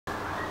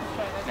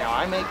Now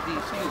I make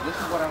these too. This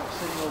is what I was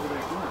sitting over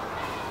there doing.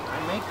 I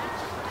make these.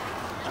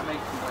 I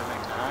make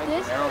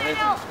knives, arrowheads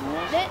and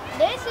tools.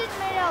 This is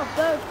made out of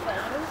bird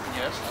feathers.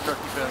 Yes,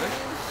 turkey feathers.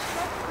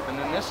 And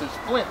then this is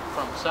flint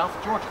from South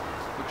Georgia,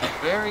 which is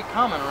very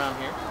common around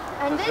here.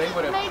 And Because this they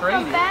would is have made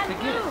traded from bamboo.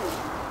 to get it.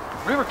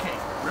 River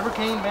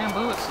cane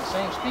bamboo, it's the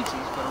same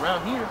species, but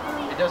around here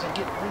it doesn't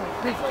get really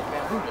big like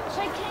bamboo does.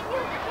 So can you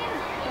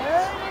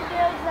heard if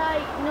there's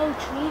like no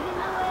trees in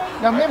the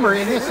way? Now remember,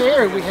 in this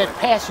area we had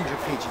passenger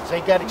pigeons. They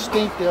got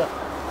extinct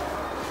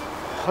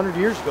 100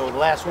 years ago. The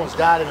last ones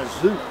died in a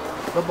zoo.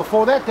 But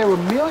before that, there were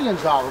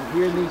millions of them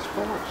here in these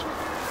forests,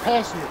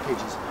 passenger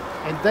pigeons.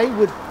 And they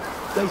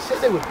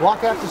said they would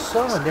block out the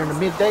sun during the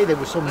midday. There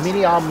were so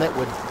many of them that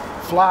would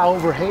fly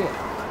overhead.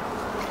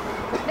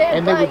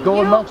 And they would go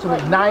amongst them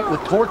at night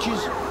with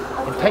torches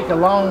and take a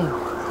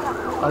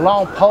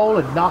long pole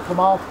and knock them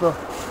off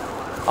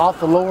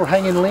the lower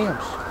hanging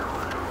limbs.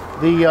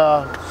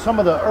 Some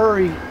of the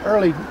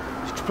early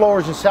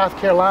explorers in South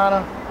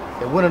Carolina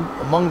that went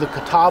among the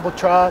Catawba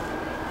tribe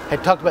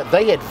had talked about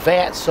they had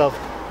vats of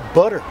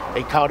butter.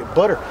 They called it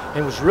butter, and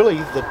it was really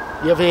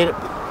you ever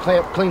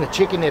clean a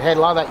chicken that had a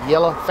lot of that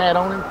yellow fat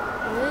on it?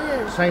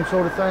 Yeah. Same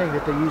sort of thing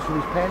that they used for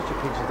these pasture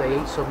pigeons. They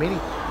ate so many.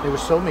 There were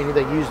so many.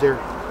 They used their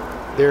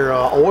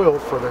oil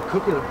for their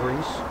cooking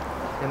grease,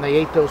 and they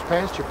ate those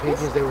pasture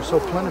pigeons. They were so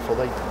plentiful.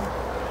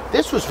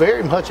 This was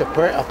very much a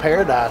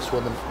paradise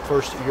when the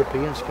first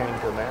Europeans came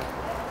to America.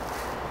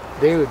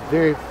 There were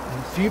very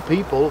few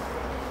people,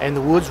 and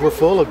the woods were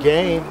full of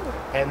game,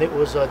 and it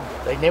was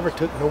they never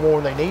took no more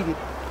than they needed.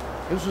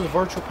 This was a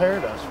virtual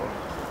paradise for them.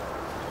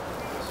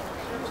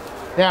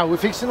 Now we're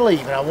fixing to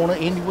leave, and I want to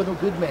end you with a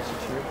good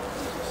message here.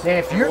 Now,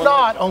 if you're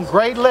not on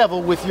grade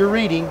level with your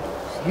reading,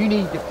 you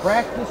need to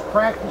practice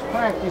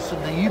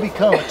until you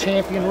become a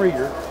champion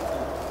reader,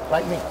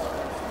 like me.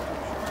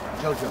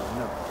 JoJo,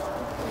 no.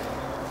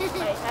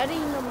 Wait, how do you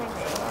know my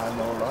name? I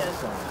know a lot of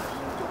songs.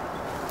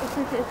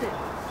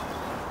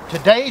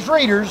 Today's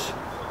readers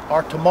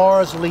are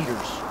tomorrow's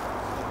leaders.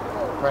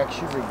 Practice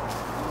your reading.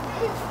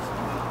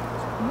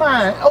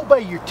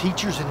 Obey your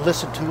teachers and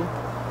listen to them.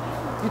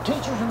 Your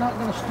teachers are not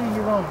going to steer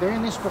you wrong. They're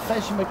in this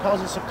profession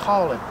because it's a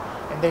calling,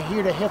 and they're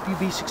here to help you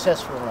be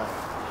successful in life.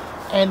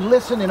 And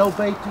listen and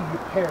obey to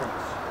your parents.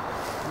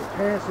 Your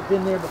parents have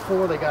been there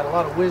before. They got a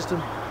lot of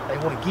wisdom. They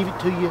want to give it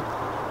to you,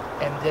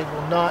 and they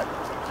will not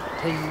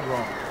tell you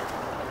wrong.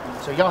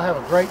 So y'all have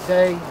a great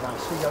day, and I'll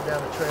see y'all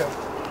down the trail.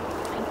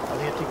 I'll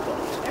leave it too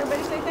close.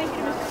 Everybody say thank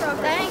you to Mr.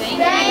 Crawford. Thank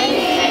you.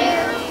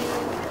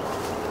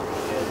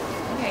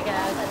 Okay,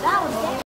 guys. That was